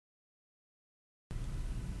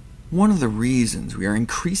One of the reasons we are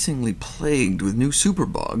increasingly plagued with new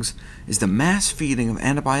superbugs is the mass feeding of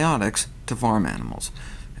antibiotics to farm animals.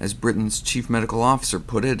 As Britain's chief medical officer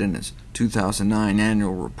put it in his 2009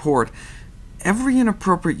 annual report, every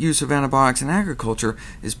inappropriate use of antibiotics in agriculture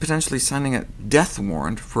is potentially signing a death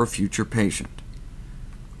warrant for a future patient.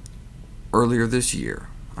 Earlier this year,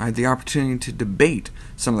 I had the opportunity to debate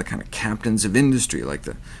some of the kind of captains of industry, like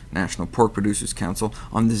the National Pork Producers Council,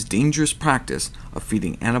 on this dangerous practice of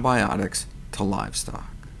feeding antibiotics to livestock.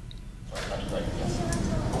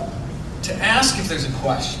 To ask if there's a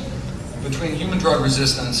question between human drug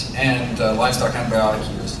resistance and livestock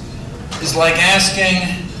antibiotic use is like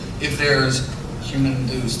asking if there's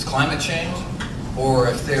human-induced climate change, or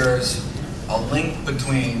if there's a link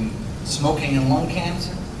between smoking and lung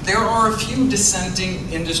cancer. There are a few dissenting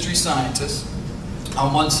industry scientists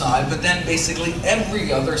on one side, but then basically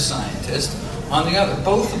every other scientist on the other.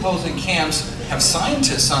 Both opposing camps have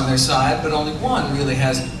scientists on their side, but only one really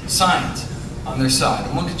has science on their side.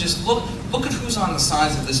 And one could just look at who's on the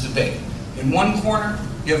sides of this debate. In one corner,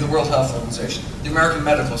 you have the World Health Organization, the American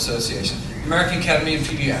Medical Association, the American Academy of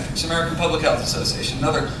Pediatrics, American Public Health Association,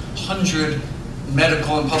 another 100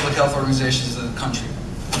 medical and public health organizations in the country.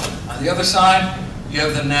 On the other side, you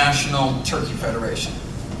have the National Turkey Federation,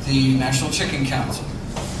 the National Chicken Council,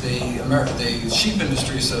 the Sheep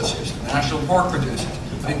Industry Association, the National Pork Producers.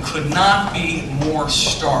 It could not be more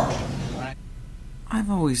stark. I've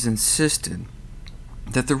always insisted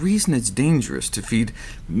that the reason it's dangerous to feed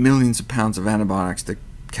millions of pounds of antibiotics to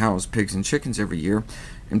cows, pigs, and chickens every year,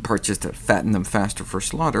 in part just to fatten them faster for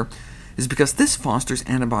slaughter, is because this fosters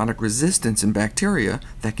antibiotic resistance in bacteria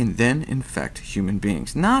that can then infect human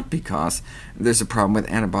beings, not because there's a problem with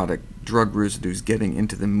antibiotic drug residues getting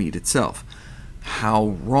into the meat itself.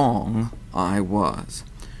 How wrong I was.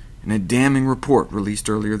 In a damning report released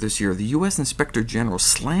earlier this year, the U.S. Inspector General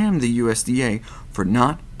slammed the USDA for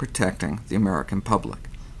not protecting the American public.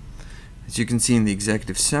 As you can see in the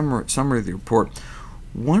executive summary of the report,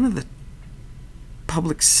 one of the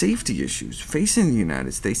public safety issues facing the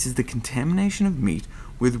United States is the contamination of meat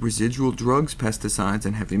with residual drugs, pesticides,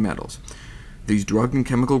 and heavy metals. These drug and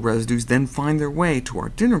chemical residues then find their way to our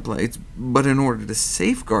dinner plates, but in order to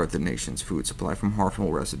safeguard the nation's food supply from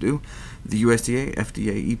harmful residue, the USDA,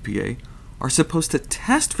 FDA, EPA are supposed to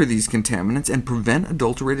test for these contaminants and prevent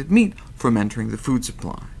adulterated meat from entering the food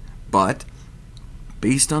supply. But,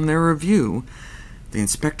 based on their review, the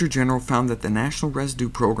Inspector General found that the National Residue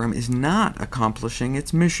Program is not accomplishing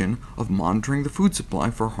its mission of monitoring the food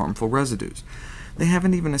supply for harmful residues. They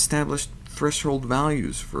haven't even established threshold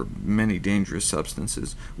values for many dangerous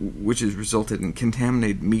substances, which has resulted in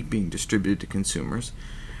contaminated meat being distributed to consumers.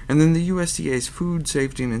 And then the USDA's Food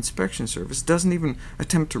Safety and Inspection Service doesn't even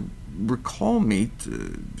attempt to recall meat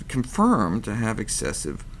confirmed to have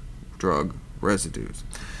excessive drug residues.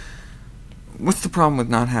 What's the problem with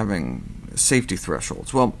not having safety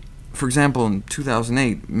thresholds? Well, for example, in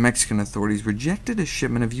 2008, Mexican authorities rejected a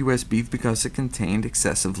shipment of U.S. beef because it contained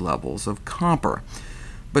excessive levels of copper.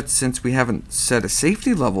 But since we haven't set a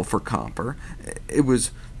safety level for copper, it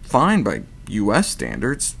was fine by U.S.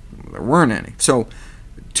 standards. There weren't any. So,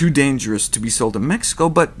 too dangerous to be sold to Mexico,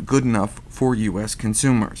 but good enough for U.S.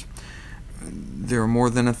 consumers. There are more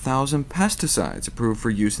than 1,000 pesticides approved for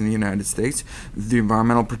use in the United States. The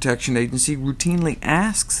Environmental Protection Agency routinely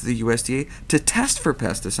asks the USDA to test for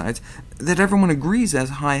pesticides that everyone agrees has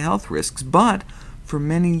high health risks, but for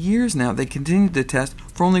many years now they continue to test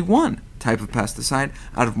for only one type of pesticide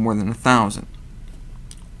out of more than 1,000.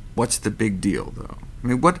 What's the big deal, though? I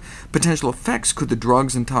mean, what potential effects could the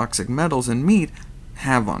drugs and toxic metals in meat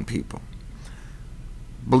have on people?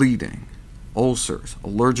 Bleeding, ulcers,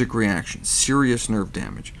 allergic reactions, serious nerve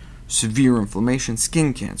damage, severe inflammation,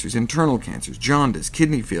 skin cancers, internal cancers, jaundice,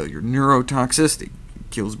 kidney failure, neurotoxicity,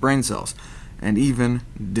 kills brain cells, and even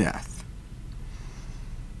death.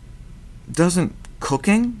 Doesn't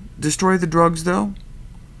cooking destroy the drugs, though?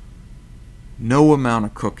 No amount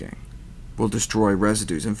of cooking will destroy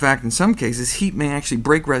residues. In fact, in some cases, heat may actually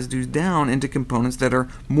break residues down into components that are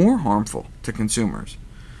more harmful to consumers.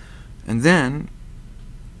 And then,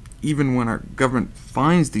 even when our government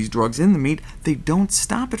finds these drugs in the meat, they don't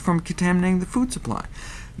stop it from contaminating the food supply.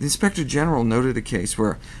 The Inspector General noted a case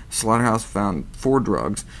where a slaughterhouse found 4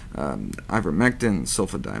 drugs, ivermectin,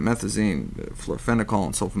 sulfadiamethazine, fluorophenocal,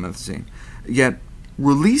 and sulfamethazine, yet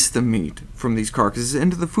released the meat from these carcasses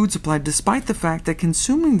into the food supply despite the fact that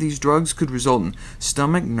consuming these drugs could result in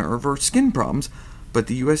stomach, nerve, or skin problems, but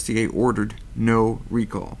the USDA ordered no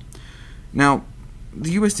recall. Now,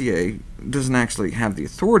 the USDA doesn't actually have the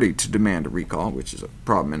authority to demand a recall, which is a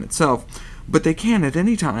problem in itself, but they can at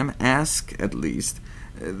any time ask, at least,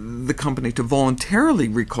 the company to voluntarily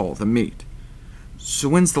recall the meat. So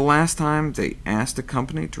when's the last time they asked a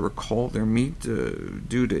company to recall their meat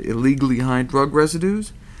due to illegally high drug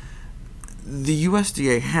residues? The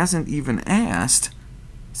USDA hasn't even asked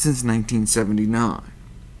since 1979.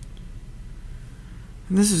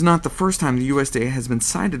 And this is not the first time the USDA has been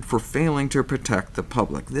cited for failing to protect the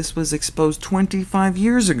public. This was exposed 25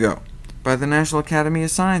 years ago by the National Academy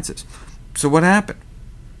of Sciences. So what happened?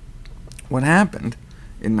 What happened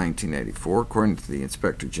in 1984, according to the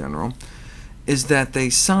Inspector General, is that they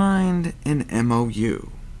signed an MOU.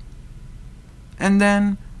 And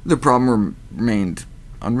then the problem remained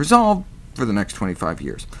unresolved for the next 25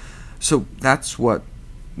 years. So that's what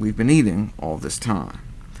we've been eating all this time.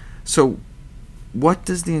 So what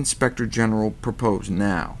does the Inspector General propose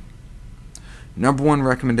now? Number one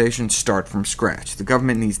recommendation, start from scratch. The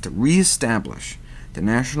government needs to reestablish the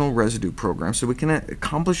National Residue Program so it can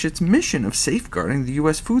accomplish its mission of safeguarding the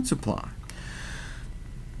U.S. food supply.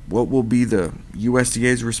 What will be the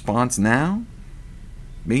USDA's response now?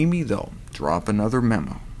 Maybe they'll drop another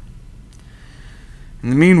memo. In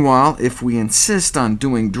the meanwhile, if we insist on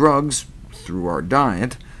doing drugs through our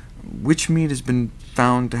diet, which meat has been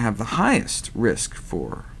found to have the highest risk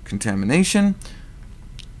for contamination?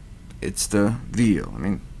 It's the veal. I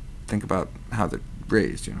mean, think about how they're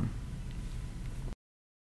raised,